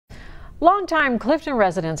Longtime Clifton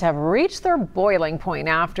residents have reached their boiling point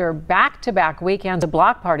after back-to-back weekends of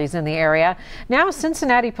block parties in the area. Now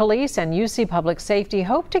Cincinnati police and UC Public Safety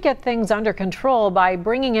hope to get things under control by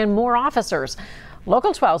bringing in more officers.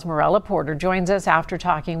 Local 12's Morella Porter joins us after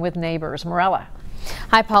talking with neighbors. Morella.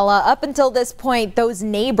 Hi, Paula. Up until this point, those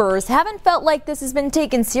neighbors haven't felt like this has been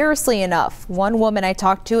taken seriously enough. One woman I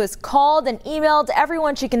talked to has called and emailed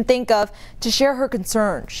everyone she can think of to share her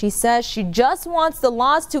concern. She says she just wants the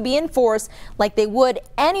laws to be enforced like they would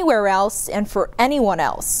anywhere else and for anyone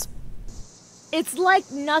else. It's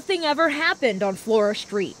like nothing ever happened on Flora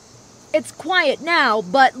Street. It's quiet now,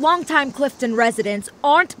 but longtime Clifton residents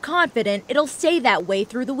aren't confident it'll stay that way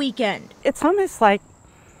through the weekend. It's almost like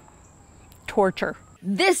torture.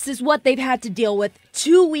 This is what they've had to deal with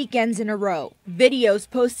 2 weekends in a row. Videos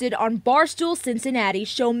posted on Barstool Cincinnati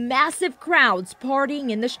show massive crowds partying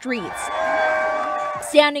in the streets,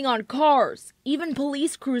 standing on cars, even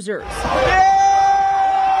police cruisers.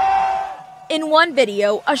 In one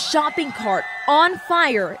video, a shopping cart on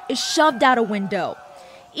fire is shoved out a window.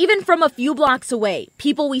 Even from a few blocks away,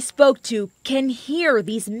 people we spoke to can hear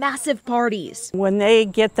these massive parties. When they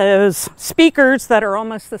get those speakers that are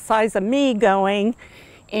almost the size of me going,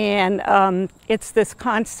 and it's this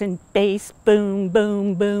constant bass, boom,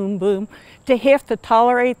 boom, boom, boom, to have to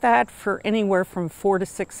tolerate that for anywhere from 4 to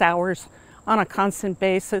 6 hours on a constant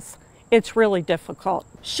basis, it's really difficult.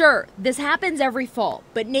 Sure, this happens every fall,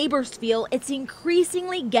 but neighbors feel it's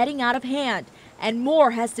increasingly getting out of hand, and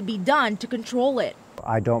more has to be done to control it.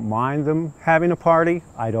 I don't mind them having a party.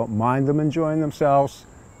 I don't mind them enjoying themselves.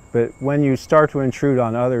 But when you start to intrude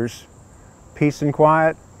on others' peace and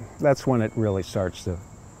quiet, that's when it really starts to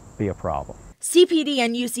be a problem. CPD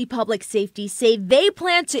and UC Public Safety say they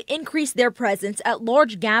plan to increase their presence at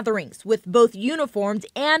large gatherings with both uniformed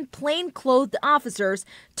and plain-clothed officers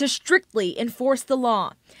to strictly enforce the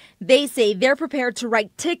law. They say they're prepared to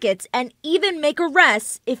write tickets and even make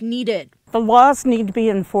arrests if needed. The laws need to be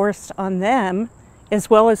enforced on them as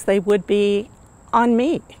well as they would be on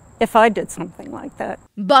me if I did something like that.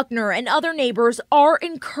 Buckner and other neighbors are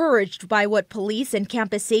encouraged by what police and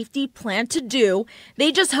campus safety plan to do.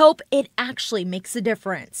 They just hope it actually makes a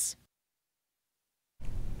difference.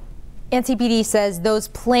 CPD says those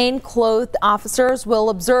plain-clothed officers will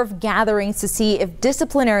observe gatherings to see if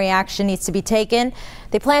disciplinary action needs to be taken.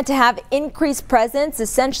 They plan to have increased presence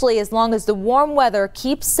essentially as long as the warm weather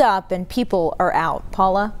keeps up and people are out.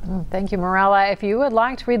 Paula? Thank you, Morella. If you would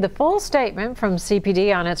like to read the full statement from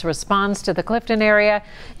CPD on its response to the Clifton area,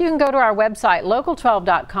 you can go to our website,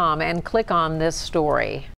 local12.com, and click on this story.